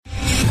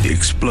the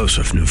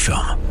explosive new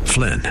film,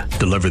 Flynn,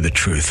 deliver the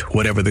truth,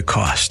 whatever the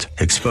cost,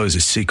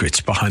 exposes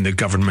secrets behind the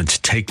government's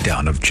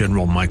takedown of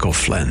General Michael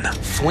Flynn.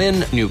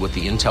 Flynn knew what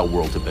the intel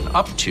world had been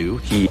up to.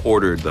 He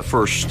ordered the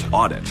first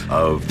audit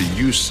of the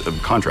use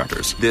of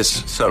contractors.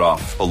 This set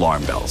off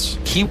alarm bells.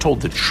 He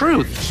told the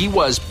truth. He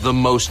was the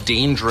most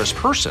dangerous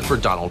person for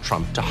Donald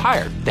Trump to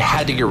hire. They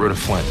had to get rid of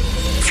Flynn.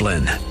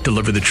 Flynn,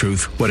 deliver the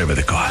truth, whatever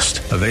the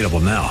cost. Available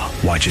now.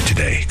 Watch it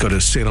today. Go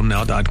to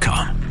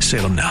salemnow.com.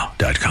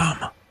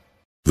 salemnow.com.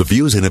 The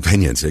views and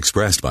opinions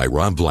expressed by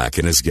Rob Black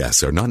and his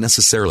guests are not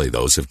necessarily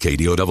those of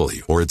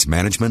KDOW or its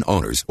management,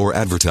 owners, or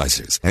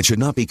advertisers and should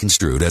not be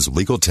construed as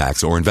legal,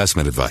 tax, or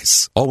investment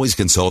advice. Always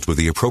consult with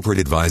the appropriate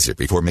advisor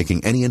before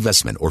making any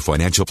investment or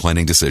financial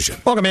planning decision.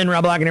 Welcome in,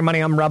 Rob Black and your money.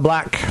 I'm Rob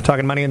Black,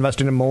 talking money,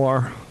 investing, and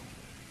more.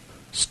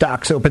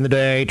 Stocks open the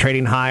day,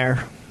 trading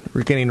higher.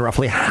 We're getting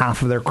roughly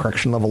half of their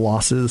correction level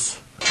losses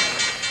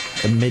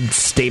amid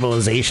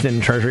stabilization in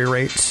treasury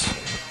rates.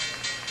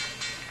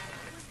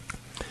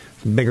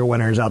 Some bigger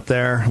winners out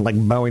there, like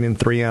Boeing and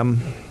 3M.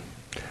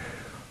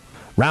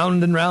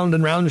 Round and round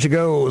and round she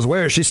goes.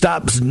 Where she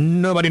stops,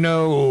 nobody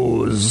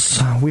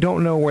knows. We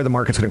don't know where the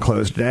market's going to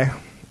close today.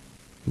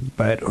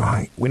 But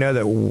we know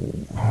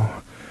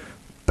that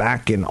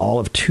back in all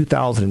of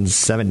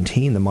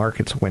 2017, the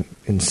markets went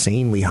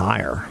insanely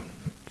higher.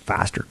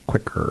 Faster,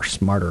 quicker,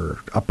 smarter,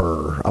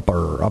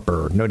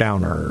 upper, no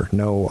downer,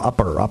 no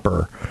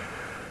upper.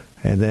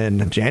 And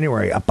then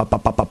January, up.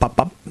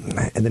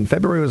 And then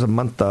February was a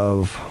month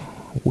of,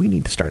 we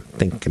need to start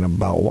thinking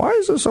about, why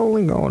is this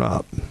only going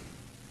up?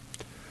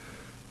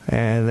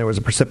 And there was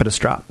a precipitous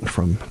drop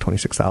from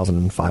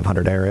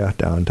 26,500 area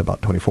down to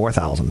about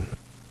 24,000.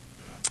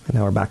 And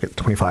now we're back at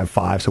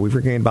 25.5, so we've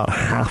regained about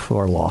half of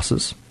our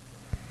losses.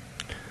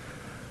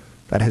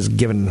 That has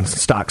given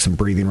stocks some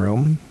breathing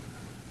room.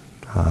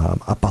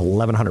 Up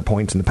 1,100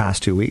 points in the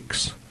past 2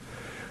 weeks.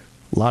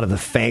 A lot of the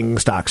FANG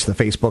stocks, the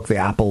Facebook, the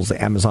Apples,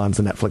 the Amazons,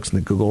 the Netflix,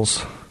 and the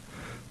Googles,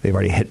 they've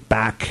already hit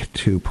back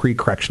to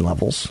pre-correction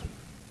levels,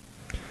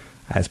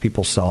 as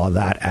people saw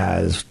that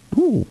as,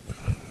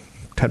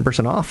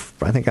 10% off.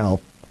 I think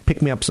I'll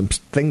pick me up some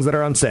things that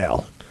are on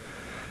sale.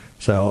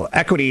 So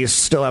equities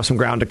still have some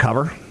ground to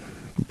cover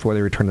before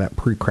they return to that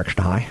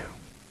pre-correction high.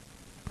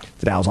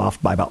 The Dow's off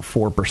by about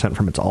 4%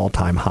 from its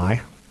all-time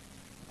high,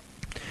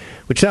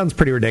 which sounds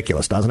pretty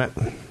ridiculous, doesn't it?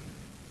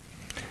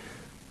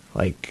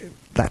 Like,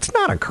 that's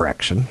not a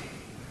correction.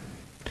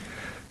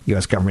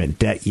 U.S. government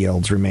debt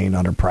yields remain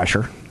under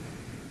pressure.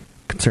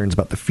 Concerns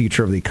about the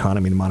future of the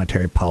economy and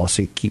monetary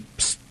policy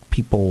keeps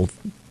people,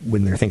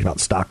 when they're thinking about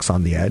stocks,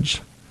 on the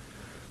edge.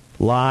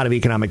 A lot of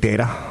economic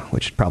data,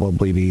 which would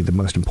probably be the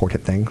most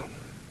important thing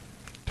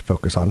to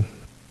focus on.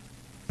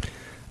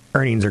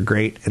 Earnings are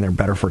great, and they're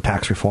better for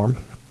tax reform.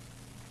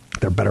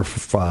 They're better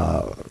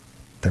from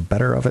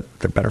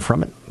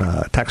it.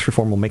 Tax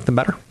reform will make them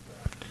better.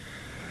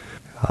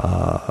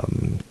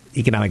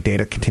 Economic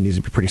data continues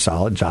to be pretty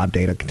solid. Job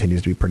data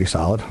continues to be pretty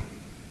solid.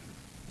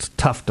 It's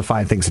tough to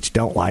find things that you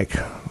don't like.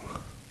 A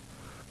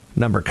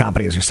number of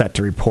companies are set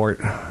to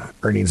report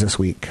earnings this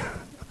week.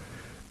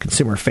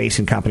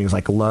 Consumer-facing companies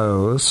like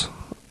Lowe's,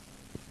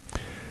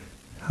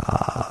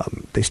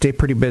 they stay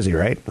pretty busy,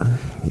 right?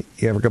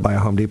 You ever go by a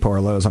Home Depot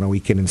or Lowe's on a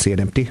weekend and see it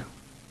empty?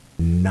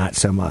 Not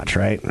so much,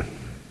 right?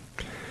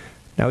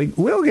 Now, we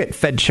will get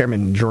Fed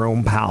Chairman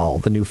Jerome Powell,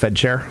 the new Fed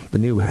chair, the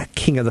new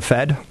king of the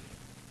Fed,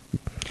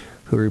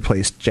 who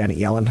replaced Janet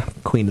Yellen,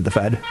 queen of the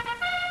Fed.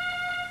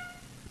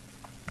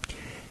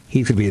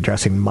 He's going to be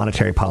addressing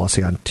monetary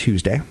policy on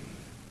Tuesday,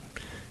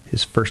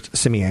 his first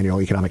semi-annual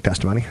economic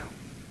testimony.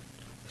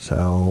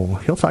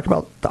 So he'll talk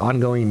about the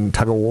ongoing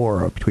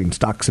tug-of-war between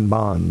stocks and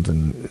bonds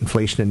and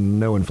inflation and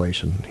no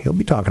inflation. He'll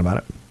be talking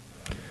about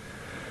it.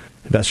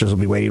 Investors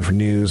will be waiting for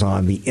news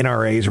on the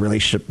NRA's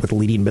relationship with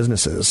leading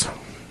businesses.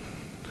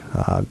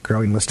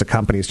 Growing list of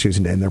companies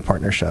choosing to end their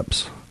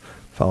partnerships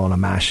following a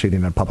mass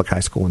shooting at a public high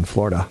school in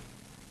Florida.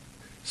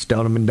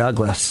 Stoneham and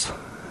Douglas.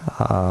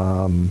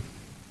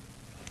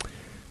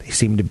 They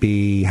seem to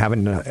be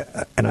having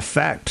an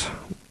effect.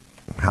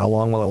 How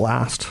long will it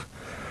last?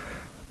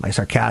 My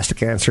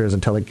sarcastic answer is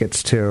until it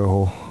gets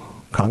to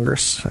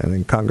Congress. And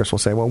then Congress will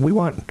say, well, we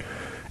want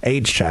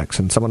age checks.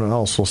 And someone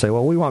else will say,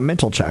 well, we want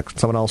mental checks. And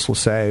someone else will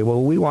say,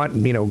 well, we want,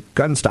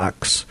 gun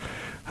stocks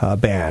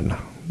ban.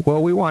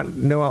 Well, we want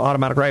no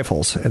automatic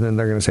rifles. And then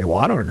they're going to say, well,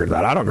 I don't agree with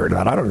that. I don't agree with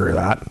that. I don't agree with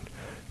that.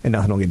 And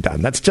nothing will get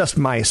done. That's just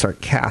my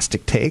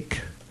sarcastic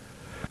take.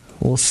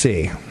 We'll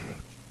see.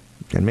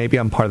 And maybe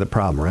I'm part of the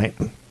problem, right?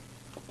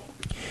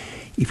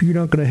 If you're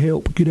not going to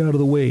help, get out of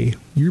the way.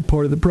 You're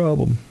part of the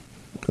problem.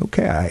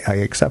 Okay, I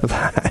accept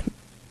that.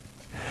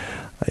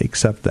 I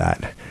accept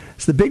that.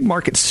 It's the big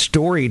market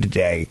story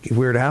today. If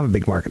we were to have a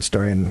big market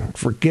story, and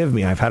forgive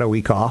me, I've had a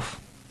week off.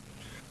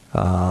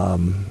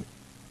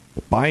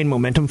 Buying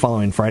momentum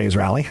following Friday's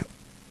rally,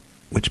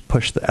 which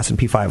pushed the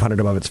S&P 500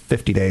 above its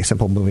 50-day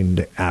simple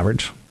moving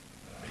average.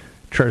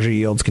 Treasury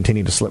yields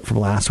continue to slip from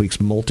last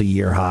week's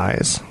multi-year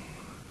highs.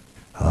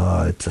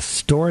 It's a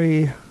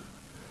story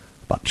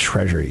about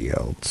Treasury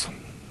yields.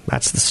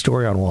 That's the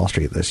story on Wall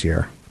Street this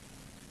year.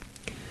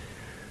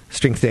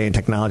 Strength day in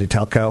technology,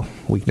 telco.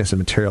 Weakness in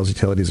materials,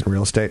 utilities, and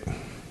real estate.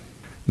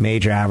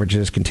 Major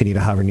averages continue to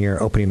hover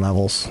near opening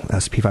levels.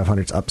 S&P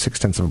 500's up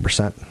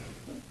 0.6%.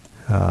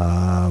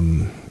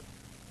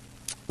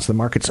 So the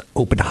market's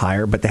opened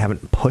higher, but they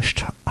haven't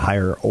pushed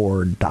higher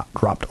or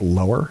dropped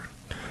lower.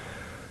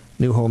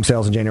 New home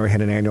sales in January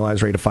had an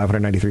annualized rate of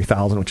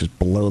 593,000, which is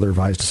below the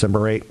revised December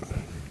rate.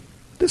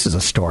 This is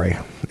a story.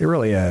 It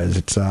really is.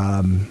 It's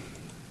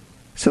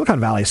Silicon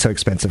Valley is so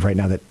expensive right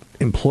now that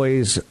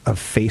employees of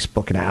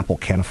Facebook and Apple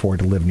can't afford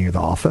to live near the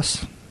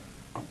office.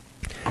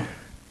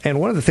 And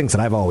one of the things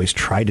that I've always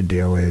tried to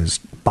do is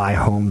buy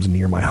homes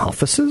near my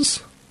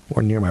offices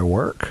or near my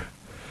work,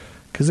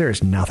 because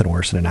there's nothing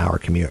worse than an hour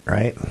commute,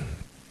 right?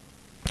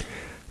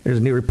 There's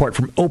a new report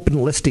from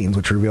Open Listings,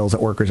 which reveals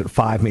that workers at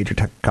 5 major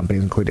tech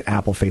companies, including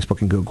Apple,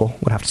 Facebook, and Google,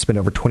 would have to spend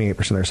over 28%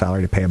 of their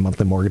salary to pay a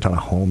monthly mortgage on a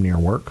home near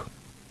work.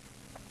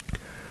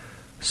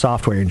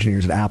 Software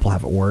engineers at Apple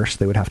have it worse.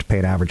 They would have to pay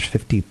an average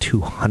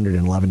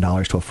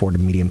 $5,211 to afford a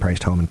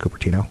median-priced home in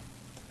Cupertino.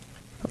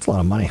 That's a lot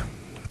of money.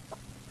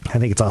 I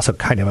think it's also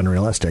kind of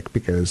unrealistic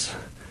because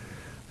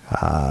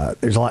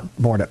there's a lot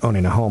more to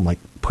owning a home, like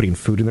putting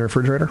food in the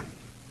refrigerator,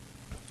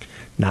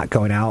 not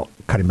going out,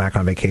 cutting back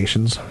on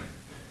vacations.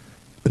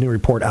 The new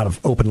report out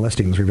of Open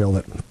Listings revealed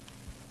that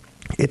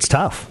it's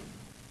tough.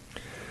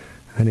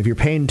 And if you're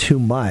paying too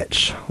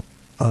much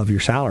of your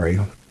salary,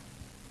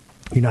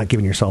 you're not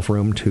giving yourself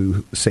room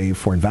to save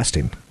for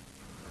investing.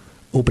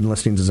 Open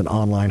Listings is an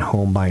online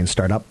home buying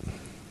startup.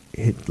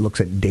 It looks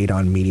at data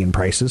on median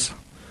prices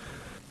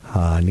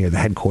near the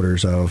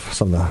headquarters of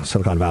some of the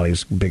Silicon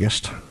Valley's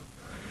biggest.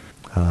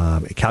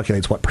 It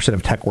calculates what percent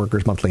of tech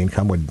workers' monthly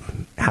income would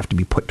have to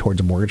be put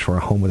towards a mortgage for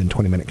a home within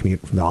 20-minute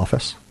commute from the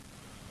office,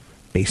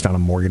 based on a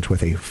mortgage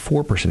with a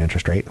 4%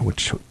 interest rate,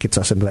 which gets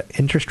us into that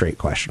interest rate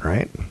question,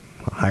 right?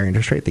 A higher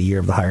interest rate, the year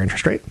of the higher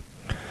interest rate.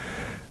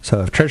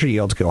 So if Treasury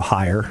yields go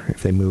higher,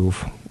 if they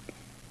move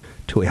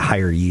to a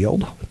higher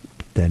yield,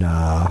 then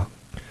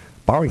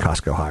borrowing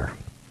costs go higher.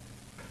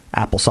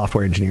 Apple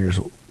software engineers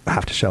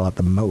have to shell out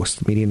the most.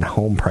 The median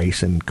home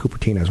price in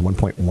Cupertino is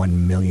 $1.1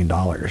 million.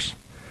 And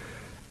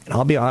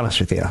I'll be honest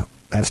with you,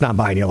 that's not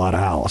buying you a lot of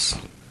house.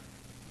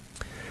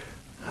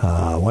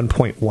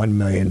 $1.1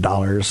 million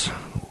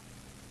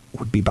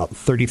would be about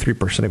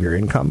 33% of your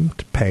income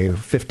to pay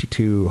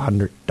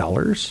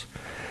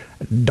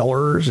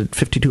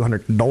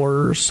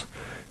 $5,200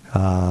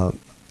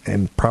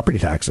 and property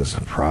taxes.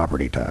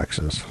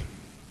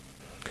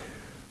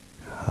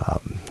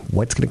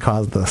 What's going to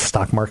cause the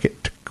stock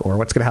market, or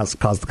what's going to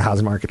cause the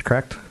housing market to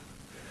correct?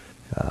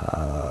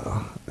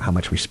 How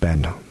much we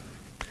spend.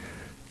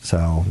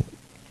 So,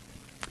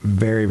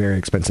 very, very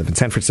expensive. In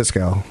San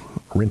Francisco,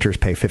 renters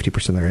pay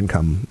 50% of their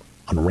income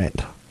on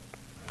rent.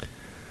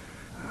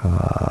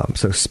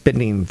 So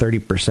spending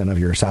 30% of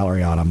your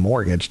salary on a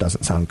mortgage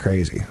doesn't sound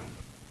crazy.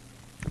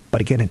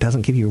 But again, it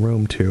doesn't give you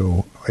room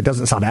to, it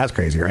doesn't sound as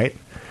crazy, right?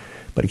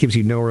 But it gives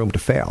you no room to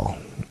fail.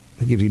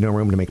 It gives you no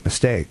room to make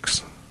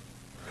mistakes.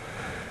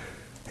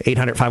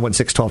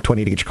 800-516-1220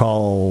 to get your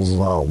calls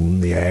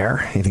on the air.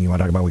 Anything you want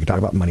to talk about, we can talk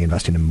about money,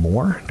 investing, and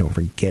more. Don't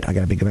forget, I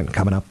got a big event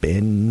coming up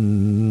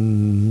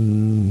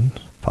in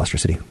Foster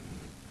City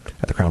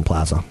at the Crown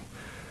Plaza.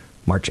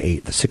 March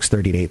 8th,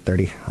 6:30 to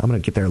 8:30. I'm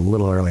going to get there a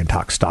little early and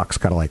talk stocks,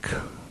 kind of like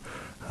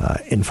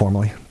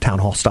informally, town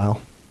hall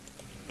style.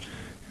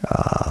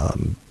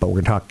 But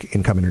we're going to talk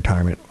income and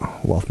retirement,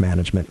 wealth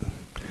management.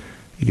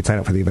 You can sign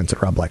up for the events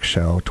at Rob Black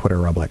Show, Twitter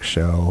Rob Black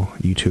Show,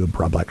 YouTube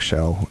Rob Black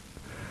Show.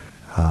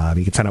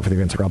 You can sign up for the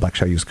events at Rob Black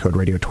Show. Use code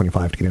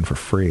radio25 to get in for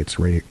free. It's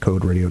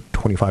code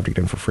radio25 to get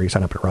in for free.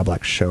 Sign up at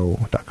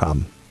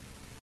robblackshow.com.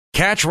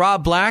 Catch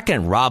Rob Black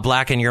and Rob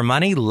Black and Your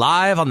Money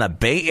live on the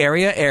Bay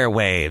Area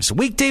airwaves,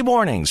 weekday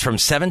mornings from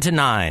 7 to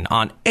 9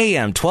 on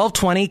AM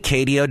 1220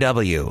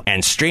 KDOW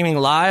and streaming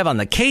live on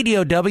the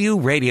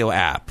KDOW radio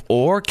app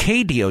or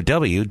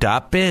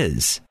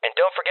KDOW.biz. And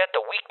don't forget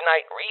the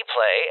weeknight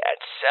replay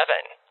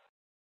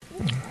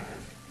at 7.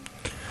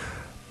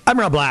 I'm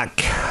Rob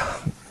Black.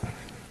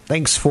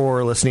 Thanks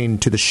for listening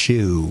to the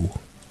show.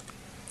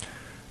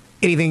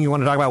 Anything you want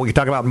to talk about, we can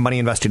talk about money,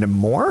 investing, and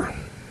more.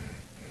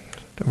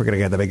 We're going to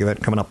get the big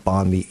event coming up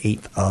on the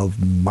 8th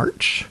of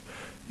March.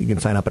 You can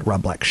sign up at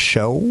Rob Black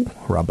Show.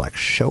 Rob Black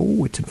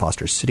Show. It's in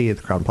Foster City at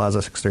the Crown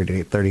Plaza, 6:30 to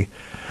 8:30.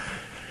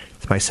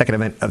 It's my second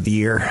event of the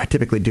year. I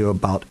typically do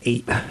about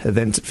 8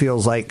 events, it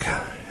feels like.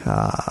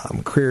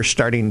 Career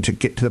starting to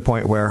get to the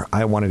point where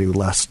I want to do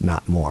less,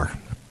 not more.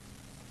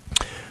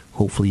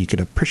 Hopefully you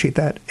can appreciate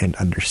that and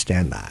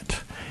understand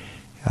that.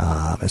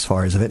 As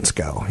far as events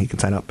go, you can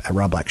sign up at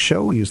Rob Black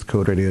Show. Use the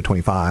code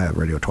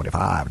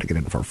radio25 to get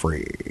in for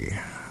free.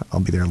 I'll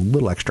be there a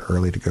little extra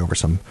early to go over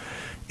some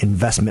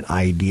investment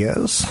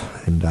ideas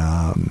and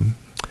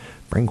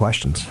bring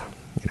questions.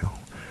 You know,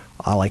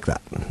 I like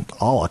that.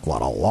 I like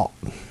that a lot.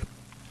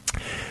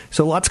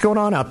 So lots going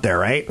on out there,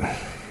 right?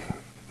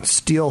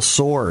 Steel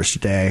soars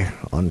today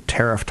on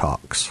tariff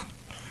talks.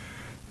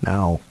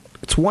 Now,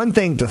 it's one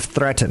thing to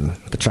threaten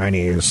the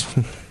Chinese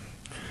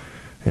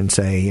and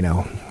say, you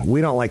know,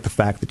 we don't like the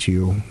fact that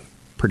you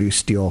produce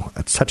steel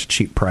at such a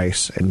cheap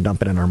price and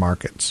dump it in our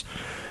markets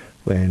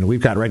when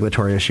we've got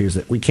regulatory issues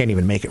that we can't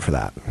even make it for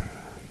that?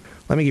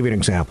 Let me give you an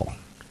example.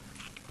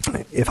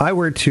 If I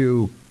were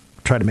to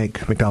try to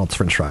make McDonald's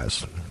French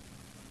fries,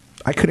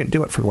 I couldn't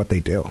do it for what they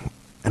do,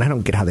 and I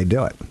don't get how they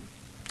do it.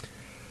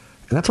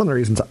 And that's one of the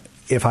reasons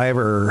if I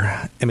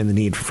ever am in the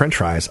need for French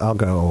fries, I'm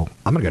going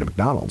to go to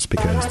McDonald's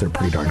because they're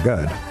pretty darn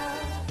good.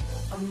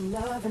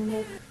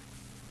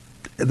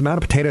 The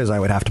amount of potatoes I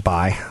would have to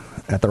buy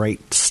at the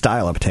right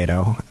style of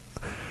potato,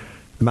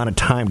 the amount of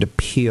time to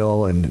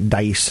peel and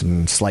dice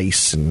and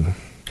slice and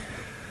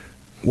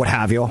what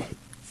have you,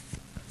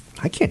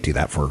 I can't do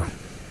that for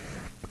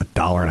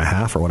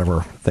 $1.50 or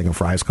whatever thing of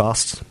fries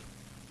costs.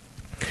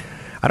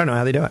 I don't know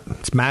how they do it.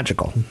 It's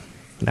magical.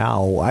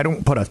 Now, I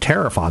don't put a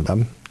tariff on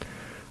them.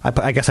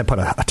 I guess I put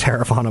a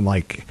tariff on them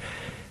like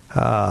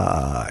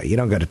you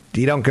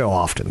don't go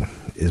often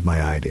is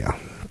my idea.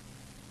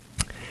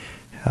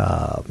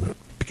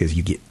 Because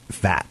you get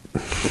fat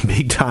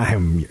big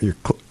time. Your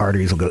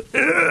arteries will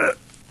go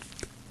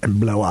and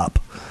blow up.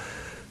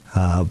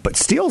 But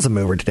steel's a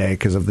mover today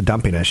because of the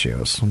dumping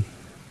issues.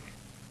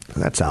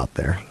 That's out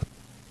there.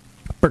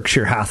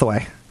 Berkshire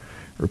Hathaway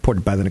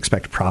reported better than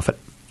expected profit.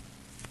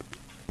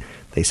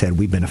 They said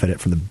we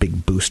benefited from the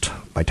big boost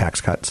by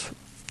tax cuts.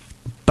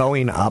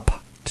 Boeing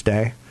up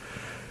today.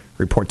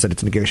 Reports that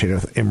it's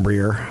negotiated with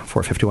Embraer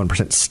for a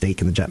 51%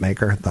 stake in the jet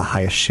maker, the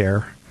highest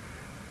share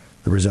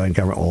the Brazilian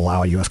government will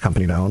allow a U.S.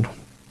 company to own.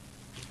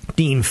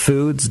 Dean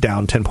Foods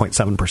down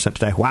 10.7%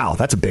 today. Wow,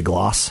 that's a big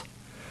loss.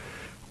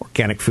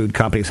 Organic food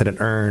company said it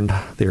earned.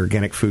 The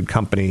organic food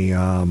company,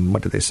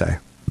 what did they say?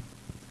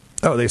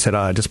 Oh, they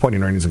said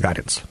disappointing earnings and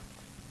guidance.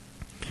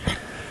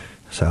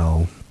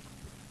 So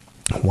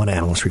one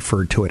analyst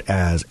referred to it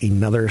as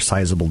another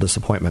sizable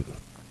disappointment.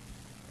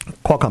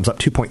 Qualcomm's up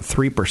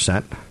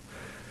 2.3%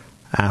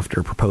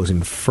 after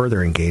proposing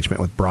further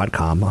engagement with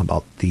Broadcom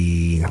about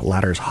the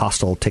latter's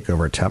hostile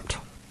takeover attempt.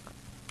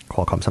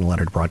 Qualcomm sent a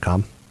letter to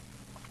Broadcom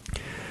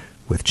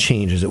with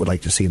changes it would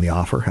like to see in the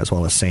offer, as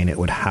well as saying it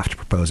would have to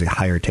propose a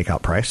higher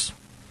takeout price.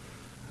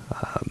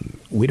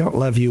 We don't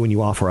love you when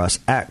you offer us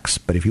X,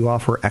 but if you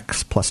offer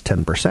X plus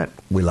 10%,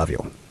 we love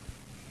you.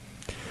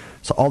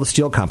 So all the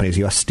steel companies,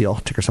 U.S. Steel,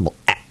 ticker symbol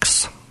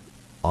X.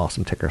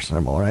 Awesome ticker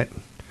symbol, right?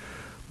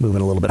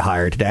 Moving a little bit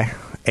higher today.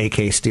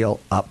 AK Steel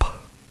up.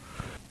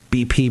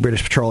 BP,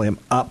 British Petroleum,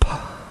 up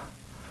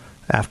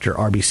after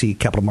RBC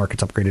Capital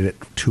Markets upgraded it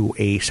to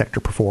a sector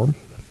perform.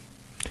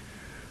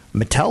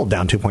 Mattel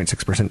down 2.6% to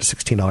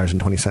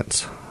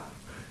 $16.20.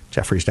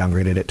 Jefferies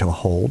downgraded it to a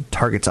hold.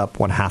 Target's up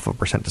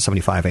 0.5% to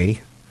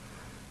 $75.80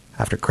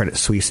 after Credit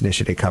Suisse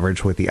initiated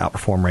coverage with the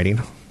outperform rating.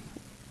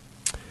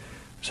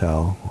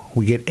 So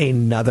we get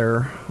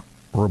another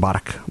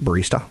robotic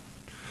barista.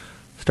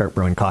 Start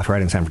brewing coffee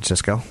right in San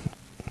Francisco.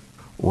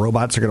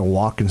 Robots are going to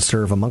walk and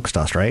serve amongst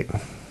us, right?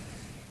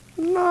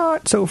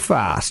 Not so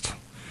fast.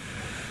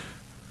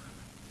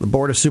 The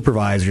Board of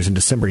Supervisors in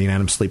December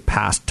unanimously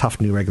passed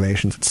tough new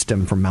regulations that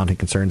stem from mounting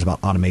concerns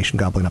about automation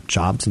gobbling up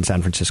jobs in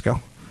San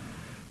Francisco.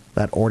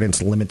 That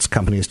ordinance limits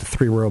companies to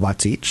 3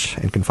 robots each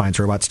and confines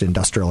robots to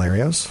industrial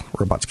areas.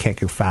 Robots can't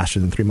go faster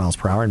than 3 miles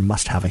per hour and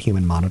must have a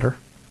human monitor.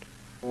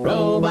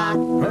 Robot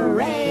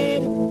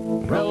parade.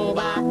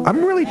 Robot.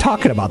 I'm really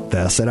talking about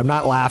this, and I'm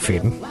not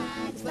laughing.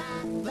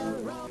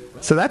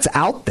 So that's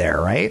out there,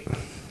 right?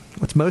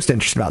 What's most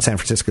interesting about San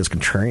Francisco's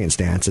contrarian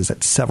stance is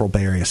that several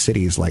Bay Area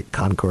cities like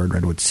Concord,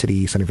 Redwood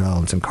City, Sunnyvale,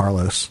 and San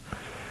Carlos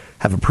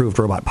have approved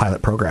robot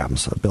pilot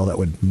programs, a bill that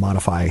would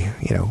modify,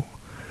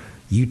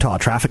 Utah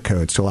traffic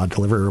codes to allow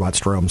delivery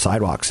robots to roam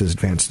sidewalks as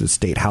advanced as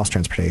state house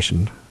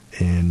transportation.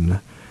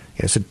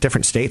 So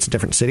different states and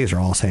different cities are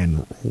all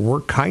saying,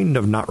 we're kind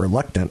of not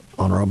reluctant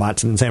on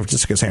robots, and in San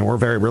Francisco saying we're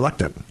very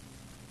reluctant.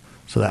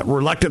 So that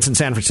reluctance in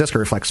San Francisco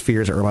reflects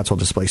fears that robots will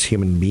displace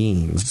human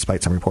beings,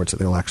 despite some reports that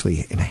they'll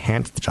actually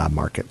enhance the job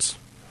markets.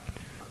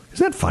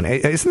 Isn't that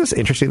funny? Isn't this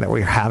interesting that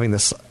we're having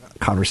this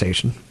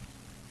conversation?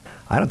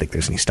 I don't think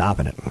there's any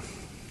stopping it.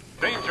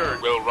 Danger,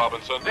 Will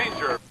Robinson,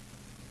 danger.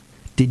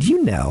 Did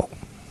you know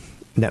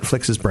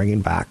Netflix is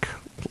bringing back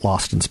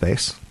Lost in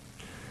Space?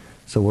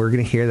 So we're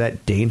going to hear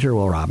that Danger,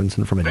 Will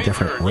Robinson, from a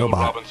different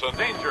robot. Will Robinson,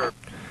 danger.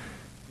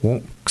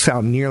 Won't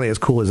sound nearly as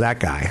cool as that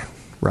guy,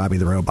 Robbie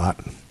the Robot.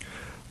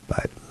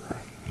 But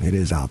it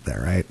is out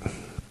there, right?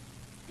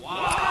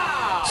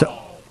 Wow. So,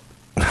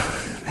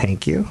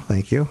 thank you.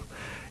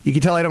 You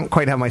can tell I don't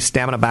quite have my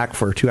stamina back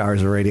for 2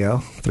 hours of radio,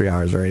 3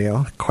 hours of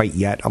radio, quite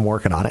yet. I'm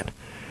working on it.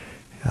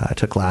 I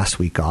took last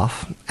week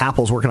off.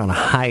 Apple's working on a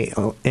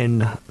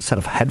high-end set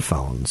of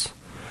headphones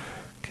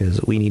because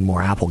we need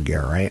more Apple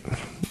gear, right?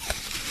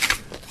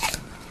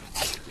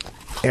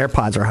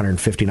 AirPods are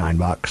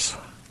 $159.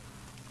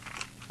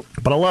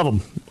 But I love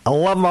them. I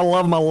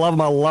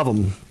love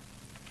them.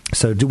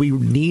 So do we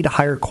need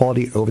higher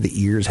quality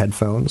over-the-ears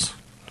headphones?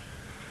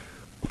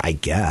 I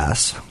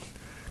guess.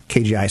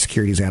 KGI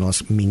securities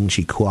analyst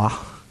Ming-Chi Kuo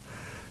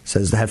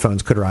says the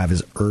headphones could arrive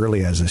as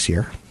early as this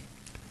year.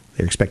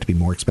 They're expected to be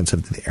more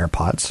expensive than the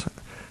AirPods,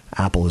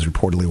 Apple is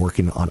reportedly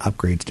working on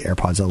upgrades to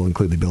AirPods that will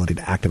include the ability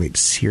to activate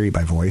Siri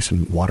by voice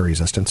and water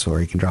resistance,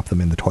 or you can drop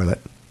them in the toilet.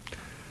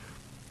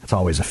 That's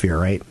always a fear,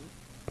 right?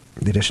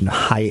 The addition of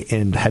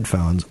high-end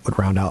headphones would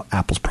round out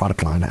Apple's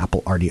product line.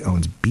 Apple already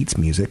owns Beats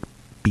Music,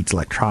 Beats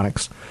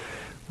Electronics,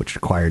 which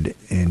acquired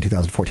in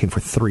 2014 for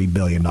 $3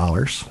 billion.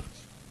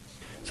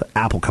 So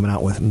Apple coming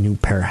out with a new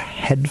pair of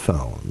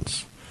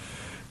headphones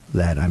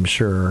that I'm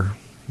sure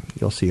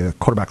you'll see a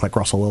quarterback like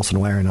Russell Wilson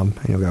wearing them,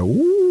 and you'll go,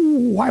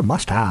 ooh, I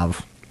must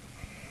have.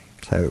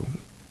 So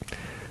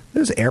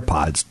those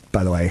AirPods,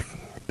 by the way,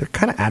 they're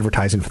kind of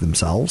advertising for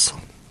themselves.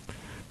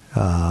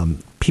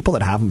 People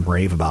that have them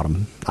rave about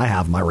them. I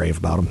have them. I rave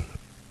about them.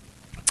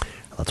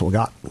 That's what we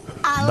got.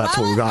 That's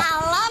what we got.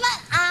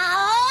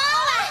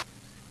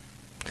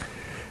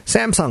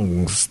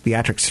 Samsung's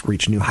theatrics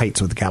reach new heights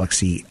with the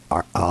Galaxy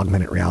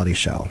Augmented Reality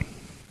show.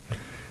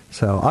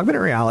 So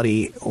augmented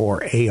reality,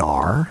 or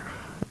AR,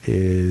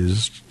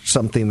 is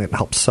something that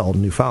helps sell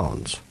new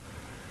phones.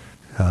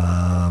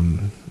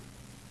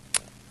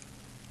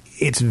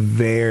 It's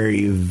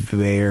very,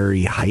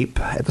 very hype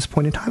at this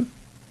point in time.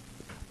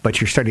 But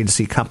you're starting to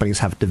see companies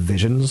have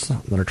divisions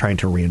that are trying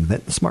to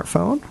reinvent the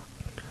smartphone.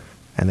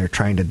 And they're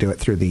trying to do it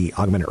through the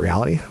augmented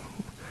reality.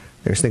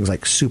 There's things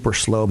like super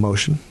slow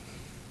motion,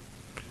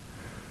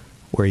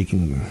 where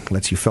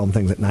lets you film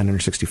things at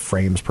 960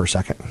 frames per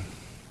second.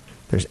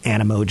 There's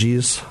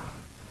Animojis.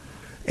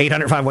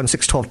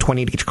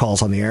 800-516-1220 to get your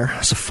calls on the air.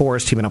 Sephora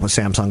is teaming up with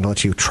Samsung to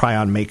let you try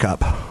on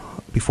makeup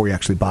before you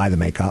actually buy the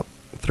makeup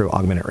through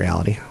augmented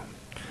reality.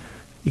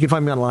 You can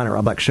find me online at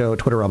Rob Black Show,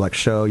 Twitter Rob Black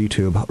Show,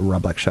 YouTube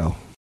Rob Black Show.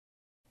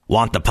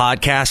 Want the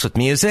podcast with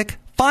music?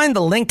 Find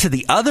the link to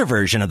the other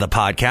version of the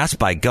podcast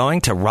by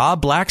going to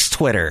Rob Black's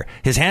Twitter.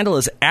 His handle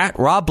is at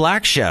Rob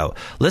Black Show.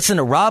 Listen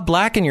to Rob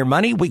Black and Your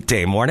Money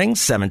weekday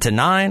mornings, 7 to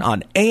 9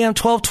 on AM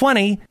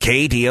 1220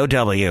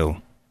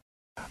 KDOW.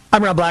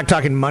 I'm Rob Black,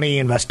 talking money,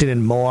 investing,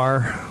 and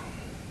more.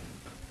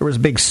 There was a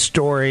big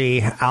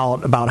story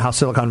out about how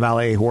Silicon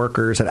Valley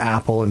workers at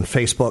Apple and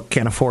Facebook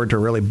can't afford to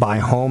really buy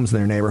homes in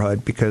their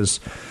neighborhood because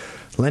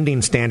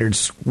lending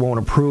standards won't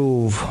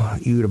approve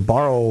you to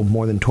borrow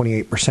more than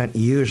 28%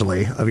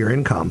 usually of your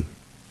income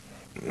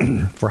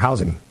for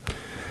housing.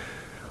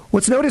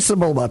 What's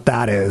noticeable about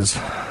that is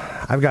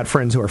I've got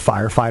friends who are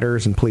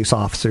firefighters and police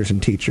officers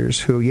and teachers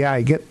who, yeah,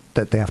 I get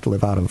that they have to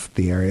live out of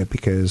the area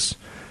because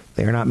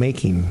they are not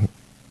making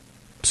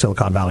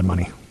Silicon Valley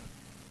money.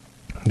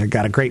 They've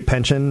got a great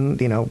pension,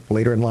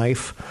 later in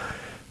life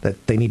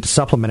that they need to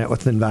supplement it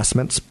with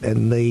investments,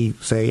 and they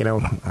say,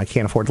 I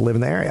can't afford to live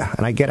in the area,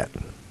 and I get it.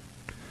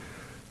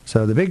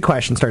 So the big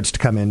question starts to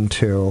come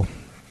into,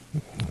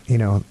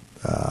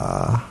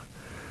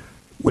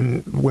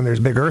 when there's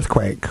a big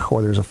earthquake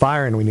or there's a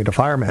fire and we need a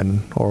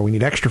fireman or we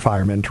need extra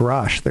firemen to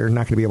rush, they're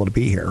not going to be able to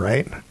be here,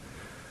 right?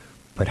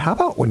 But how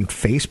about when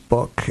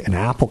Facebook and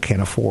Apple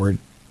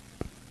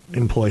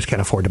employees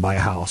can't afford to buy a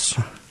house?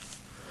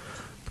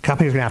 The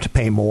company's going to have to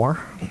pay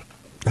more.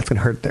 That's going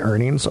to hurt the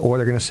earnings. Or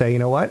they're going to say, you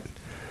know what?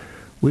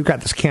 We've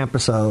got this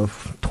campus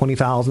of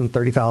 20,000,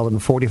 30,000,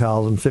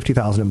 40,000,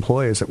 50,000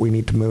 employees that we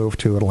need to move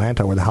to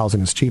Atlanta where the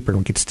housing is cheaper and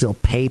we could still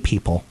pay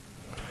people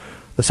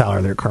the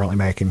salary they're currently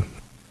making.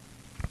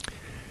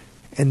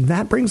 And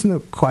that brings into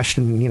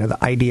question,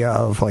 the idea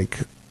of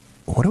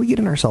what are we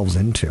getting ourselves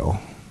into?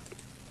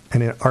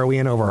 And are we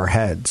in over our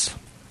heads?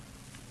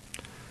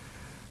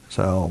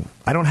 So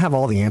I don't have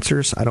all the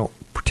answers. I don't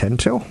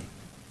pretend to.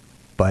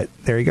 But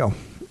there you go.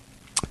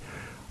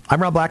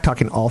 I'm Rob Black,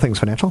 talking all things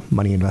financial,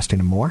 money, investing,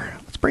 and more.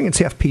 Let's bring in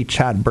CFP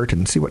Chad Burton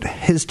and see what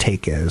his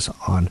take is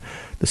on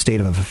the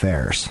state of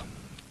affairs.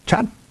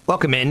 Chad?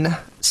 Welcome in,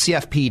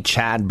 CFP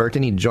Chad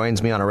Burton. He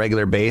joins me on a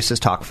regular basis,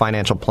 talk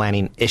financial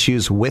planning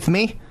issues with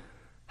me.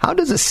 How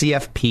does a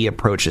CFP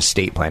approach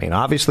estate planning?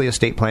 Obviously,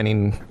 estate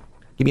planning,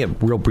 give me a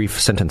real brief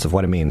sentence of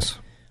what it means.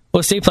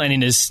 Well, estate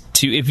planning is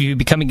if you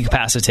become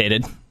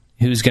incapacitated,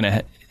 who's going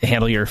to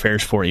handle your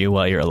affairs for you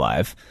while you're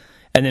alive?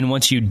 And then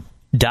once you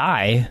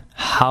die,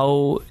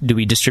 how do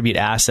we distribute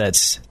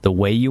assets the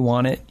way you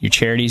want it, your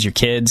charities, your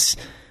kids,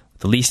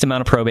 the least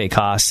amount of probate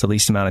costs, the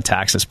least amount of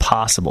taxes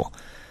possible?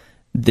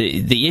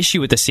 The issue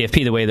with the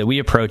CFP, the way that we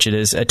approach it,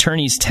 is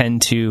attorneys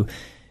tend to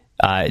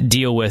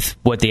deal with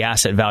what the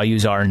asset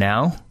values are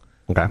now.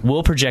 Okay.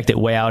 We'll project it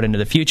way out into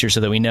the future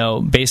so that we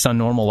know, based on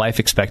normal life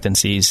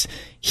expectancies,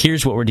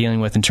 here's what we're dealing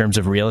with in terms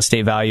of real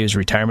estate values,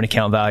 retirement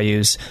account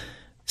values,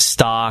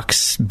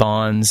 stocks,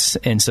 bonds,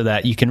 and so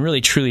that you can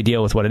really truly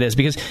deal with what it is.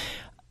 Because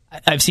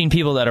I've seen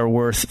people that are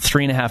worth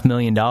 $3.5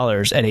 million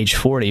at age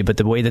 40, but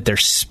the way that they're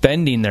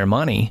spending their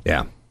money,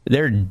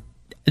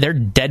 they're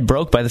dead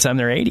broke by the time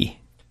they're 80.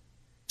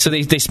 So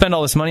they spend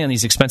all this money on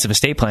these expensive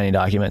estate planning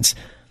documents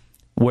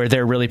where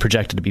they're really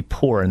projected to be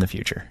poor in the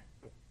future.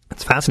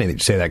 It's fascinating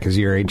that you say that because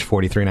you're age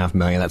 43.5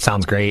 million. That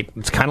sounds great.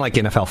 It's kind of like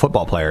NFL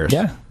football players.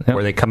 Yeah.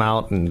 Where they come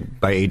out and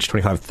by age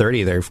 25,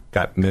 30, they've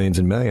got millions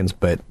and millions,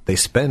 but they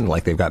spend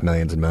like they've got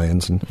millions and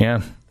millions. And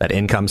that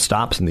income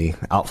stops and the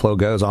outflow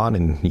goes on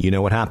and you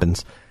know what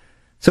happens.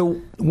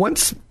 So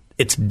once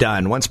it's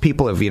done, once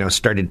people have,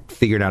 started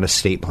figuring out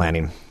estate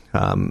planning,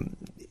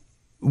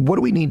 what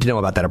do we need to know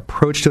about that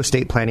approach to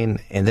estate planning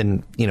and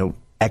then,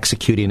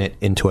 executing it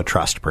into a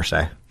trust per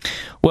se?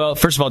 Well,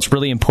 first of all, it's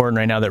really important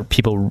right now that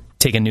people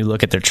take a new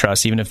look at their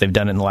trust, even if they've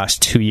done it in the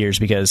last 2 years,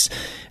 because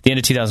the end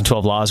of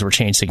 2012 laws were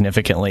changed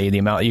significantly. The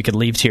amount you could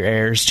leave to your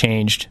heirs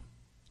changed.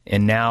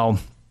 And now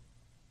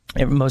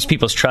most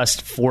people's trusts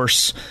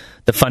force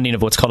the funding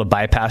of what's called a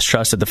bypass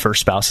trust at the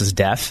first spouse's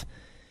death.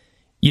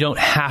 You don't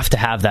have to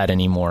have that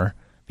anymore,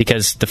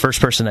 because the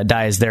first person that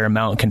dies, their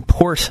amount can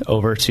port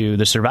over to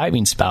the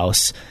surviving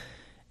spouse,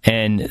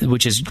 and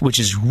which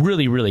is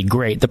really, really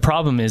great. The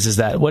problem is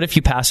that what if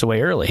you pass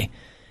away early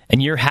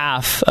and your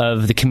half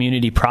of the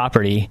community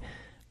property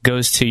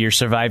goes to your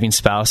surviving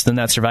spouse, then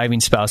that surviving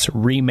spouse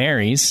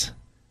remarries,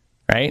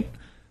 right?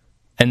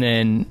 And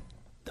then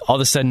all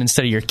of a sudden,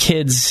 instead of your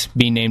kids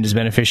being named as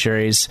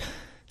beneficiaries,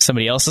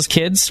 somebody else's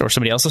kids or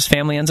somebody else's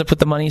family ends up with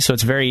the money. So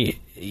it's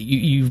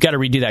you've got to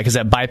redo that, because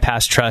that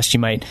bypass trust, you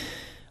might,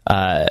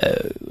 I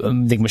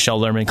think Michelle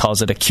Lerman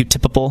calls it a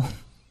Q-tipable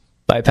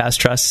bypass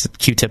trust.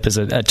 Q-tip is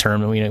a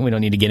term that we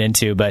don't need to get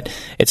into, but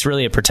it's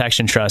really a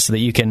protection trust so that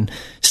you can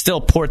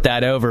still port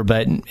that over,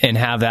 and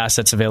have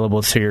assets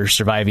available to your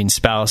surviving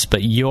spouse,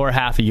 but your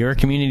half of your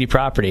community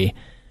property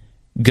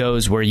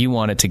goes where you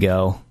want it to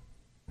go,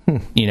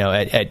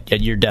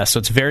 at your death. So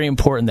it's very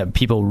important that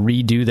people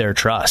redo their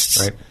trusts.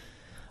 Right.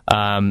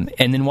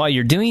 And then while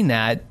you're doing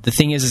that, the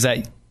thing is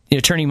that the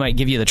attorney might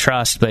give you the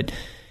trust, but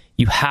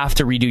you have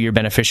to redo your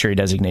beneficiary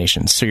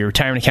designations. So your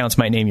retirement accounts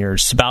might name your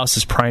spouse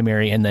as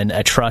primary, and then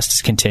a trust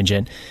is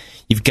contingent.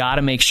 You've got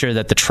to make sure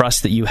that the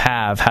trust that you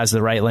have has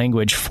the right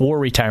language for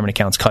retirement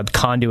accounts, called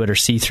conduit or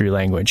see-through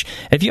language.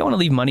 If you want to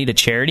leave money to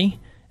charity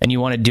and you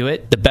want to do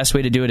it, the best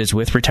way to do it is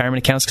with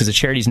retirement accounts, because the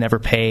charities never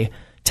pay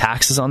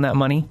taxes on that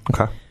money.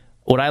 Okay.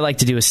 What I like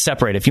to do is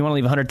separate. If you want to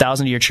leave $100,000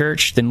 to your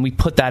church, then we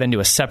put that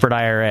into a separate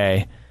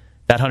IRA,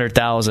 that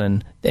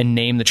 $100,000, and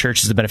name the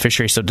church as the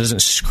beneficiary, so it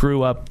doesn't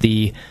screw up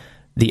the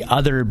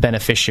other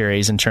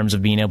beneficiaries in terms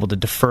of being able to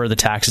defer the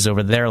taxes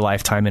over their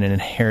lifetime in an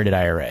inherited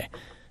IRA.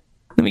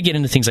 Then we get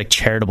into things like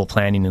charitable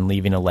planning and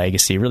leaving a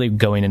legacy, really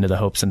going into the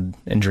hopes and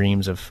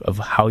dreams of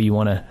how you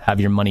want to have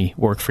your money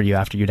work for you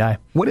after you die.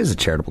 What is a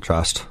charitable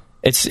trust?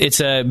 It's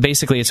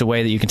basically a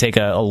way that you can take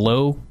a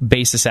low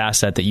basis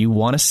asset that you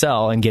want to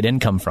sell and get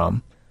income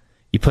from.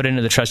 You put it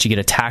into the trust, you get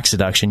a tax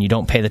deduction. You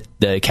don't pay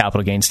the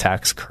capital gains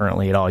tax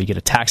currently at all. You get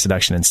a tax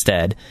deduction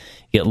instead.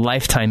 You get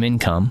lifetime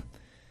income.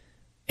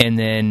 And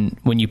then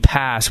when you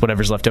pass,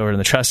 whatever's left over in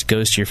the trust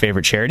goes to your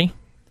favorite charity.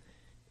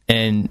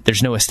 And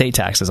there's no estate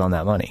taxes on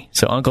that money.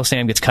 So Uncle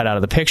Sam gets cut out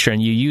of the picture,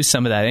 and you use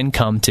some of that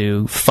income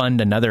to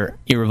fund another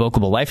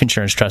irrevocable life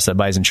insurance trust that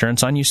buys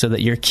insurance on you, so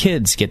that your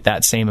kids get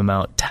that same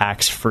amount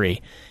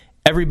tax-free.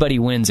 Everybody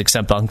wins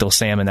except Uncle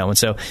Sam in that one.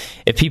 So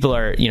if people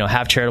are,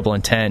 have charitable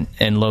intent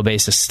and low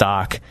basis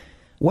stock,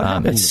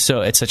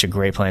 it's such a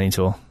great planning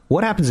tool.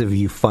 What happens if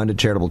you fund a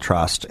charitable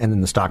trust and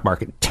then the stock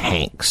market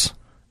tanks,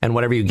 and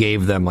whatever you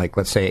gave them, like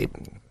let's say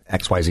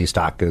XYZ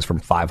stock goes from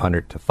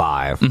 500 to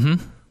 5?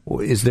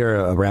 Mm-hmm. Is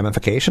there a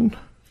ramification?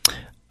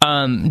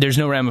 There's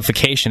no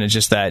ramification. It's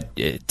just that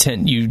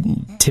you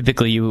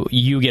typically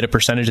get a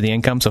percentage of the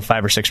income, so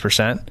 5 or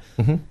 6%.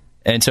 Mm-hmm.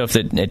 And so if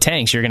it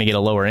tanks, you're going to get a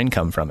lower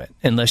income from it,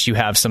 unless you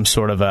have some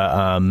sort of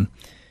a.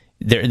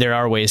 There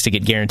are ways to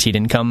get guaranteed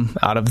income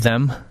out of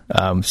them.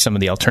 Some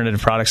of the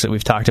alternative products that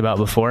we've talked about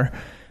before,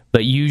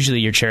 but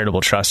usually your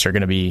charitable trusts are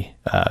going to be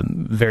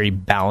very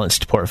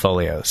balanced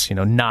portfolios.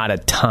 Not a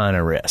ton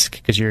of risk,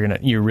 because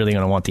you're really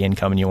going to want the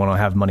income, and you want to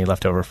have money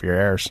left over for your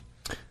heirs.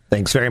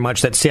 Thanks very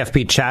much. That's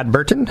CFP Chad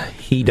Burton.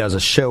 He does a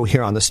show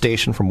here on the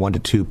station from 1 to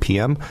 2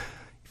 p.m.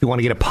 If you want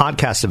to get a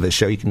podcast of his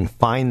show, you can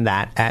find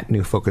that at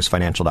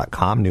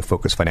newfocusfinancial.com,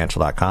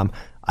 newfocusfinancial.com.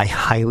 I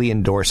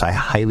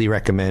highly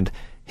recommend.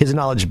 His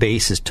knowledge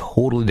base is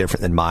totally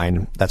different than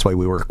mine. That's why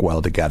we work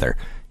well together.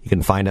 You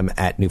can find him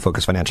at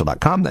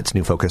newfocusfinancial.com. That's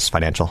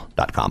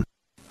newfocusfinancial.com.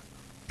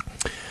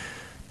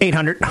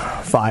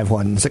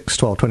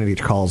 800-516-1220 to get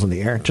your calls on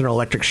the air. General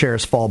Electric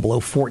shares fall below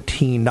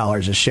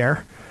 $14 a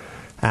share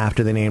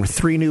after they named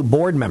 3 new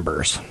board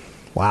members.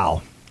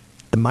 Wow.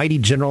 The mighty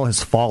General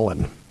has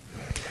fallen.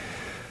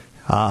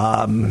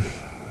 The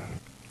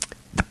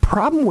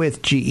problem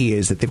with GE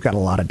is that they've got a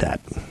lot of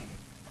debt.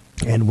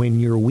 And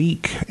when you're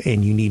weak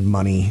and you need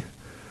money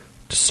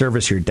to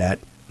service your debt,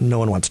 no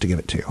one wants to give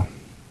it to you.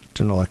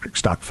 General Electric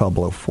stock fell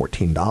below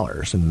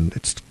 $14, and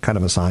it's kind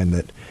of a sign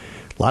that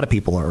a lot of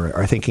people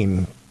are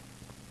thinking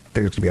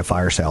there's going to be a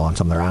fire sale on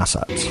some of their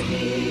assets.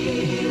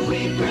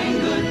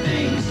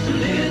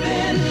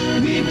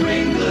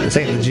 This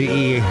ain't the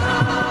GE.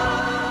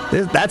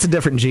 That's a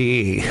different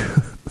GE.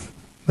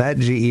 That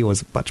GE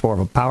was much more of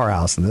a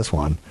powerhouse than this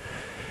one.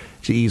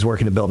 GE is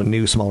working to build a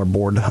new, smaller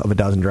board of a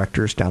dozen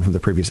directors, down from the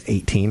previous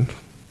 18.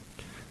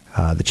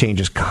 The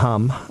changes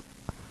come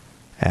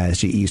as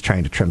GE is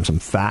trying to trim some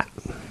fat,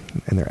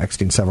 and they're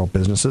exiting several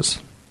businesses.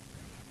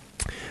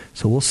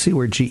 So we'll see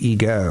where GE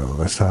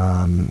goes.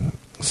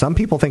 Some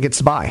people think it's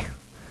a buy.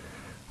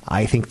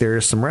 I think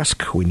there's some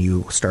risk when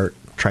you start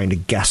trying to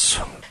guess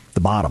the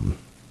bottom.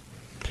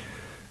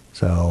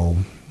 So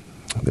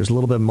There's a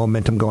little bit of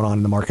momentum going on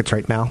in the markets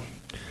right now.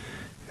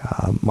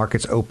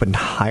 Markets opened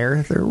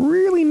higher. They're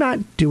really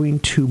not doing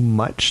too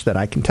much that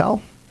I can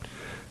tell.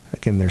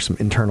 Again, there's some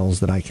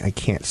internals that I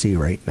can't see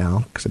right now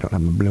because I don't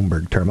have a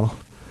Bloomberg terminal.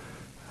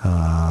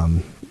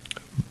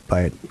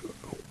 But,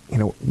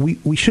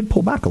 we should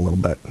pull back a little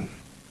bit.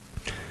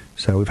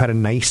 So we've had a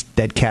nice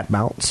dead cat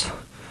bounce.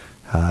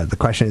 The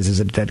question is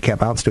it a dead cat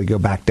bounce? Do we go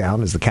back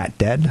down? Is the cat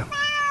dead?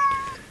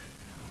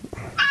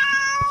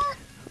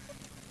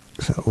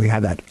 So we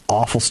had that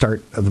awful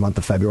start of the month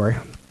of February.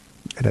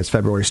 And as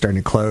February is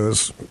starting to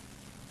close,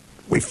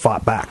 we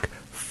fought back.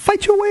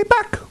 Fight your way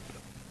back.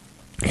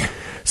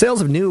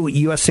 Sales of new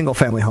U.S.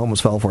 single-family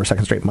homes fell for a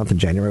second straight month in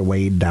January,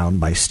 weighed down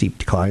by steep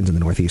declines in the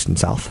Northeast and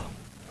South,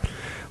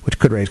 which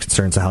could raise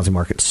concerns the housing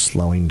market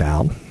slowing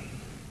down.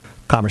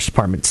 Commerce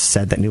Department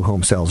said that new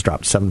home sales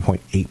dropped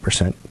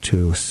 7.8%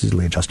 to a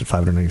seasonally adjusted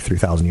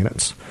 593,000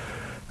 units.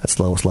 That's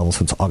the lowest level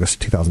since August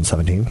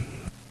 2017.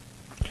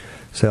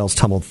 Sales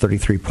tumbled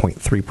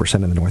 33.3%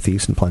 in the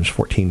Northeast and plunged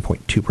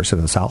 14.2%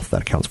 in the South.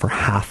 That accounts for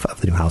half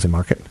of the new housing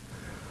market.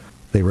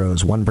 They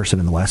rose 1%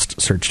 in the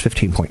West, surged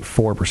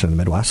 15.4% in the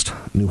Midwest.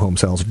 New home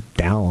sales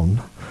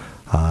down.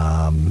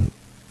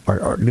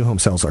 New home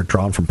sales are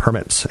drawn from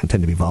permits and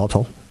tend to be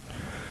volatile.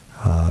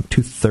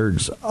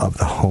 2/3 of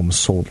the homes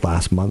sold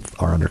last month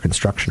are under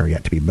construction or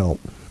yet to be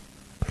built.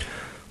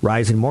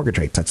 Rising mortgage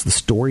rates. That's the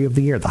story of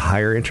the year. The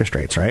higher interest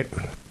rates, right?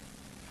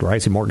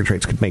 Rising mortgage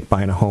rates could make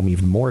buying a home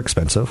even more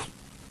expensive,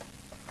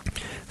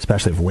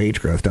 especially if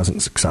wage growth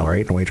doesn't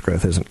accelerate, and wage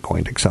growth isn't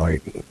going to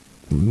accelerate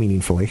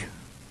meaningfully.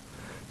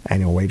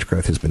 Annual wage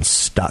growth has been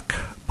stuck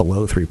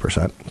below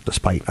 3%,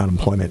 despite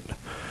unemployment.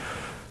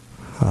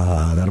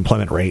 The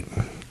unemployment rate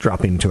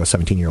dropping to a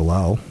 17-year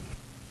low.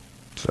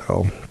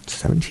 So,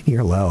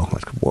 17-year low.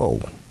 Whoa.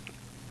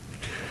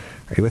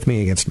 Are you with me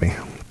or against me?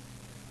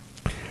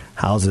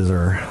 Houses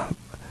are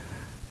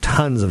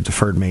tons of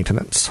deferred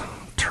maintenance.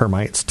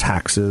 Termites,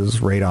 taxes,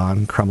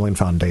 radon, crumbling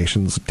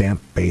foundations,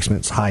 damp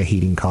basements, high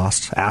heating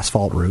costs,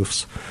 asphalt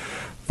roofs,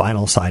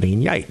 vinyl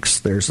siding.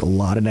 Yikes. There's a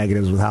lot of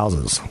negatives with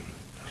houses.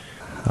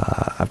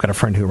 I've got a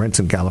friend who rents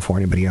in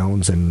California, but he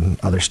owns in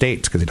other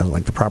states because he doesn't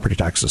like the property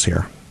taxes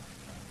here.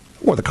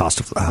 Or the cost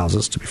of the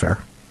houses, to be fair.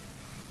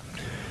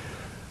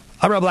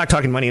 I'm Rob Black,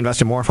 talking money,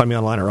 investing more. Find me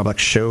online at Rob Black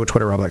Show,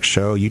 Twitter, Rob Black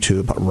Show,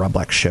 YouTube, Rob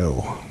Black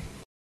Show.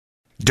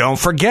 Don't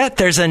forget,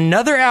 there's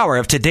another hour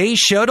of today's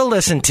show to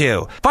listen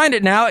to. Find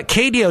it now at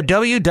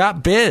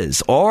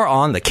KDOW.biz or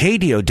on the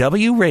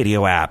KDOW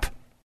radio app.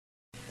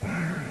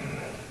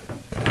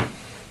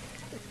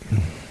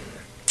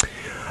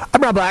 I'm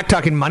Rob Black,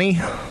 talking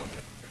money,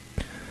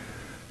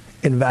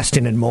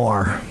 investing, and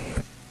more.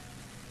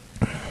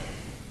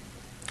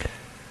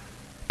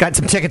 Got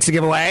some tickets to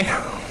give away.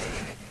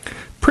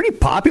 Pretty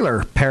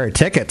popular pair of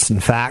tickets, in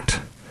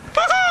fact.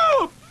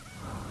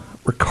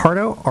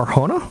 Ricardo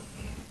Arjona?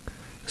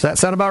 Does that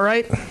sound about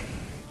right?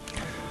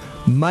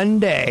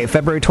 Monday,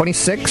 February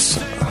 26th.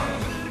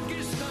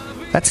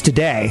 That's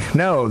today.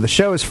 No, the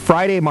show is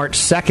Friday, March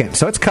 2nd,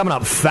 so it's coming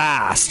up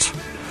fast.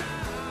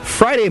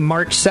 Friday,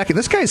 March 2nd.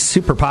 This guy's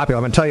super popular.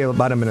 I'm going to tell you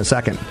about him in a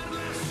second.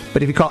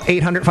 But if you call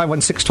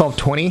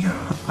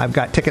 800-516-1220, I've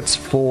got tickets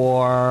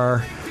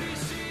for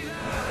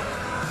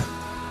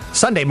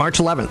Sunday, March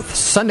 11th.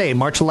 Sunday,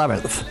 March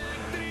 11th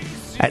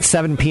at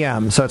 7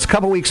 p.m. So it's a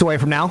couple weeks away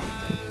from now.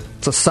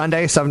 It's a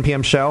Sunday, 7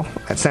 p.m. show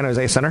at San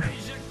Jose Center.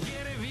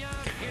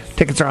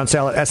 Tickets are on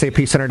sale at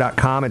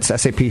sapcenter.com. It's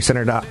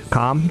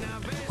sapcenter.com.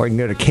 Or you can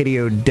go to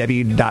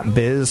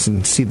kdow.biz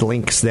and see the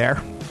links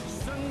there.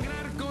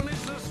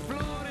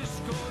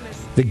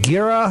 The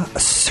Gira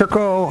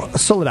Circo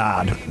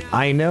Soledad.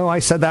 I know I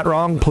said that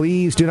wrong.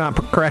 Please do not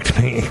correct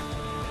me.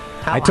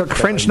 I took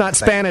French, not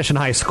Spanish in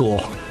high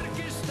school.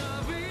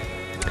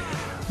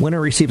 Winner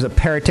receives a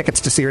pair of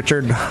tickets to see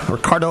Ricardo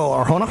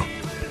Arjona.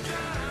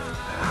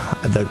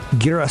 The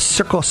Gira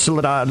Circo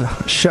Soledad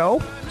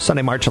show,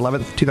 Sunday, March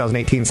 11th,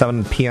 2018,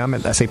 7 p.m.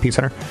 at SAP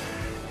Center,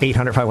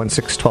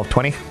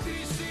 800-516-1220.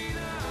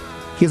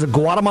 He's a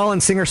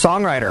Guatemalan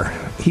singer-songwriter.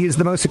 He is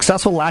the most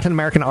successful Latin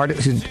American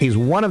artist. He's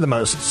one of the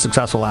most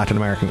successful Latin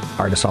American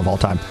artists of all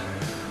time.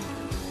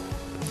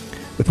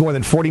 With more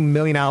than 40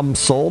 million albums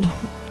sold,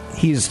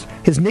 his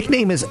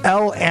nickname is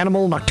El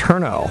Animal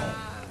Nocturno,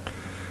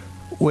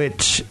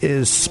 which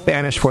is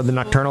Spanish for the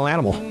nocturnal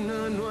animal.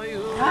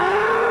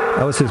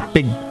 That was his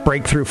big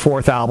breakthrough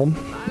fourth album.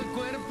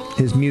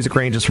 His music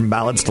ranges from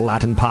ballads to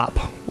Latin pop,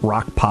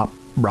 rock,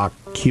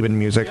 Cuban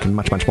music, and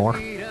much, much more.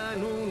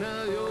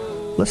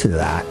 Listen to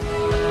that.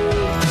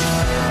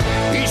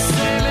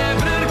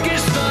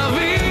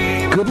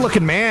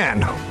 Good-looking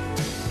man.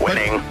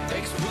 Winning.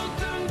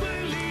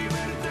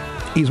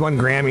 He's won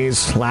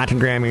Grammys, Latin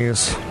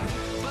Grammys.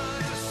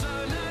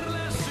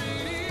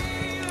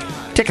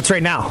 Tickets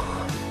right now.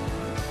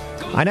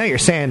 I know you're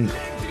saying,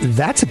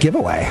 that's a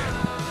giveaway.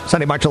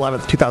 Sunday, March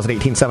 11th,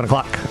 2018, 7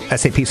 o'clock.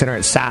 SAP Center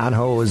at San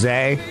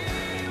Jose.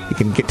 You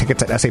can get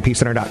tickets at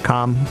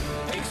sapcenter.com.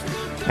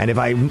 And if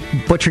I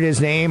butchered his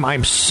name,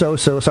 I'm so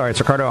sorry. It's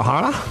Ricardo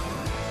Arjona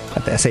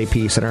at the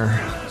SAP Center.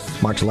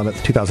 March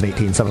 11th,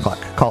 2018, 7 o'clock.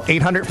 Call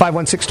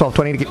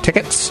 800-516-1220 to get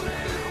tickets.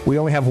 We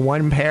only have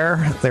one pair.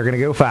 They're going to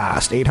go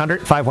fast.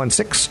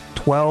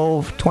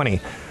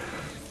 800-516-1220.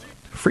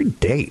 Free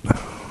date.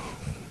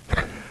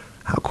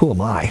 How cool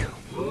am I?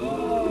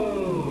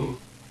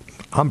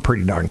 I'm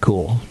pretty darn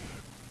cool.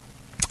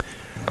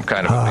 I'm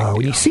kind of a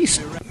big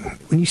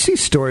when you see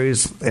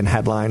stories and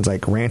headlines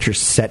like ranchers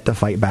set to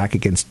fight back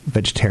against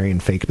vegetarian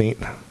fake meat,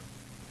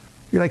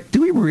 you're like,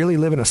 do we really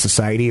live in a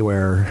society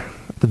where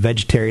the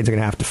vegetarians are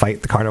going to have to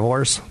fight the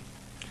carnivores?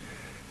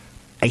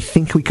 I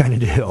think we kind of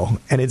do.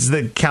 And is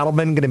the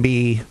cattlemen going to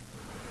be,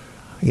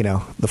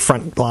 the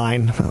front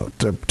line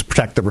to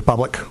protect the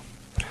Republic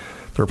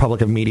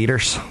of meat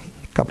eaters?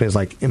 Companies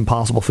like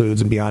Impossible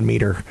Foods and Beyond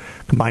Meat are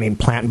combining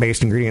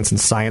plant-based ingredients and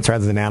science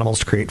rather than animals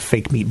to create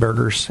fake meat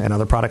burgers and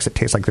other products that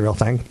taste like the real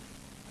thing.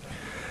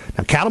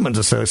 Now, Cattlemen's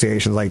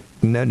Association is like,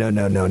 no.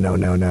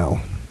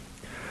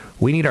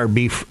 We need our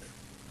beef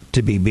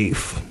to be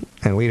beef.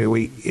 And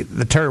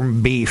the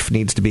term beef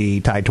needs to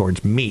be tied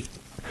towards meat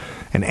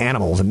and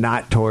animals and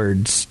not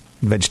towards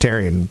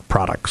vegetarian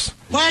products.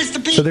 Where's the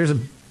beef? So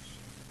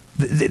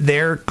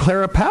they're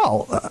Clara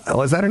Pell.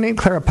 Was that her name?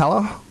 Clara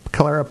Pella?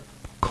 Clara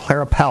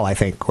Pell, I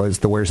think, was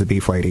the Where's the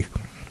Beef lady.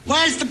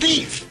 Where's the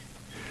beef?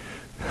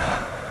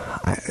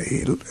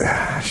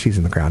 She's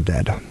in the ground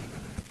dead.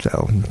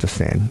 So, just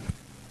saying.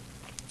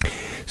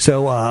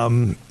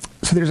 So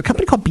there's a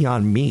company called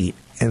Beyond Meat,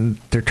 and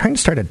they're trying to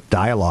start a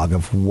dialogue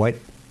of what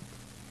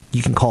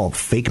you can call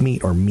fake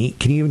meat or meat.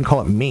 Can you even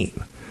call it meat?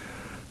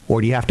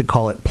 Or do you have to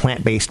call it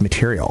plant-based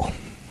material?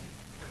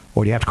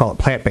 Or do you have to call it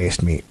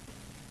plant-based meat?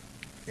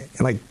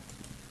 And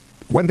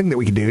one thing that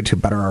we can do to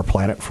better our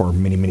planet for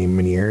many, many,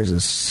 many years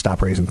is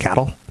stop raising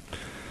cattle.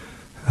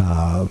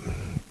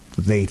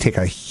 They take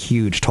a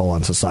huge toll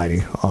on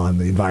society, on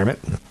the environment.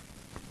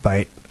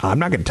 But I'm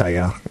not going to tell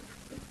you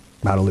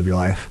how to live your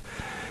life,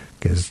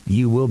 because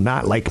you will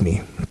not like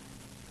me.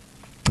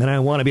 And I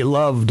want to be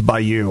loved by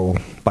you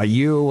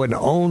and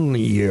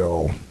only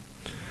you.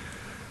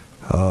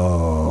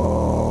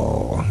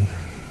 Oh,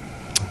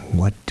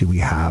 what do we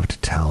have to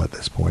tell at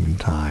this point in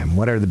time?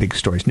 What are the big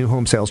stories? New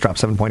home sales dropped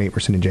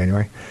 7.8% in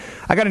January.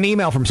 I got an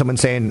email from someone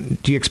saying,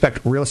 do you expect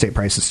real estate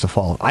prices to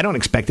fall? I don't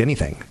expect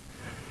anything.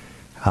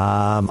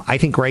 I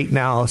think right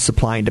now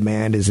supply and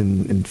demand is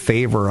in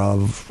favor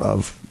of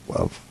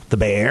the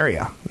Bay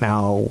Area.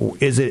 Now,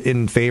 is it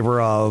in favor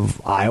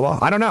of Iowa?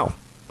 I don't know.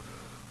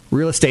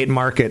 Real estate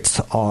markets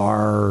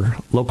are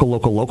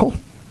local.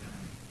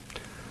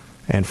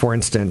 And for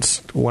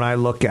instance, when I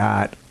look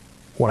at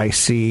what I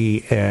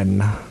see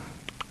in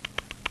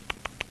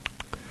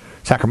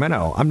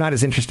Sacramento, I'm not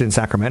as interested in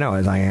Sacramento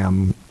as I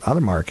am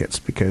other markets,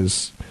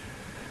 because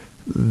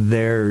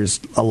there's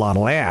a lot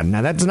of land.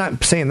 Now, that's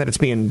not saying that it's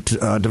being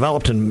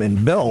developed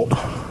and built,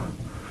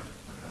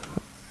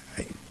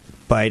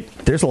 but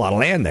there's a lot of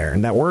land there,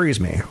 and that worries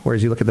me.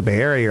 Whereas you look at the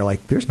Bay Area, you're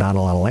like, there's not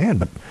a lot of land,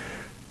 but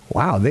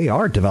wow, they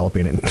are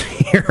developing it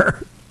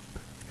here.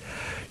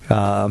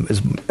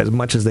 As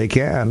much as they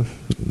can,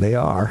 they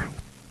are.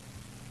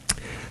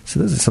 So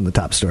those are some of the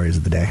top stories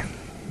of the day.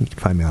 You can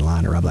find me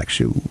online at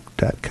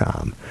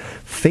robblackshow.com.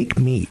 Fake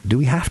meat. Do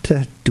we have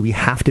to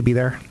be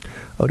there?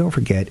 Oh, don't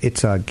forget,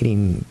 it's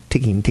getting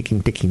ticking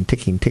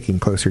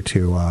closer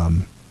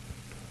to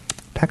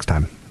tax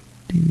time.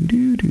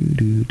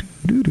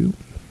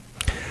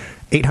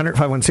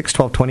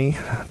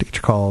 800-516-1220 to get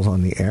your calls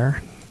on the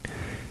air.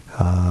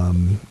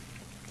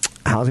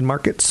 Housing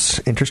markets,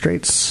 interest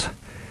rates.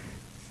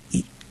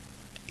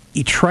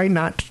 You try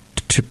not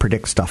to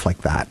predict stuff like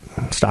that.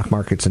 Stock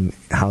markets and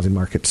housing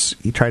markets,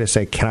 you try to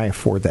say, can I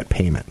afford that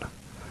payment?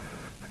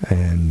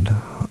 And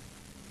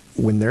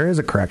when there is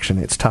a correction,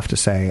 it's tough to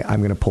say,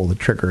 I'm going to pull the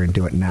trigger and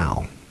do it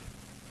now.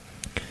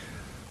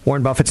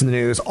 Warren Buffett's in the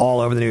news, all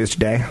over the news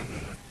today.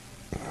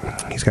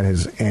 He's got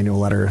his annual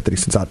letter that he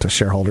sends out to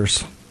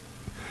shareholders.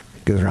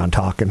 He goes around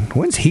talking.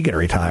 When's he going to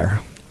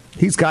retire?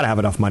 He's got to have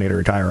enough money to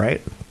retire,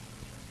 right?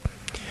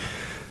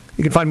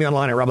 You can find me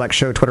online at Rob Black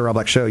Show, Twitter Rob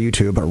Black Show,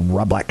 YouTube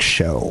Rob Black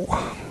Show.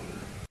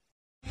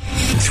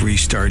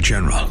 3-star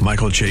General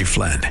Michael J.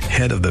 Flynn,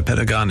 head of the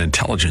Pentagon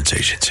Intelligence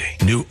Agency,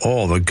 knew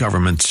all the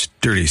government's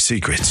dirty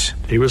secrets.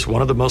 He was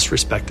one of the most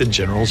respected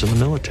generals in the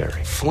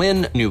military.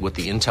 Flynn knew what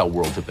the intel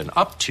world had been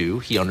up to.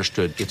 He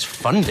understood its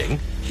funding.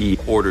 He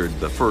ordered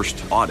the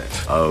first audit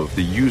of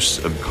the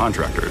use of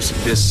contractors.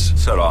 This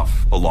set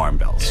off alarm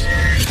bells.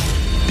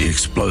 The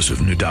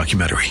explosive new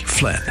documentary,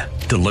 Flynn,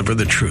 Deliver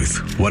the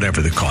Truth,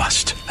 Whatever the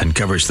Cost,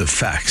 uncovers the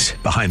facts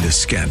behind this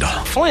scandal.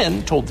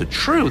 Flynn told the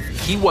truth.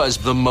 He was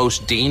the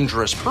most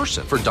dangerous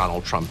person for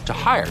Donald Trump to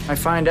hire. I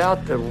find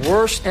out the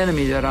worst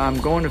enemy that I'm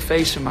going to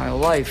face in my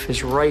life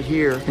is right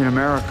here in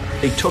America.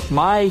 They took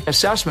my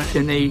assessment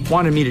and they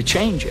wanted me to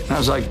change it. And I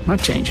was like, I'm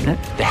not changing it.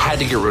 They had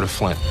to get rid of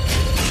Flynn.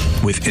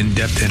 With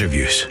in-depth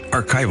interviews,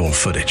 archival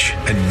footage,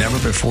 and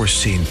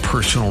never-before-seen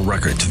personal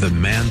records of the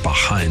man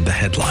behind the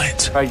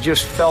headlines. I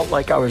just felt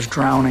like I was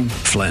drowning.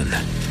 Flynn,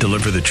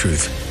 Deliver the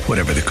Truth,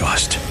 Whatever the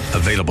Cost.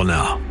 Available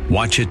now.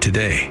 Watch it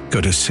today.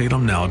 Go to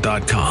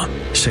salemnow.com.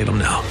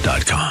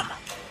 salemnow.com.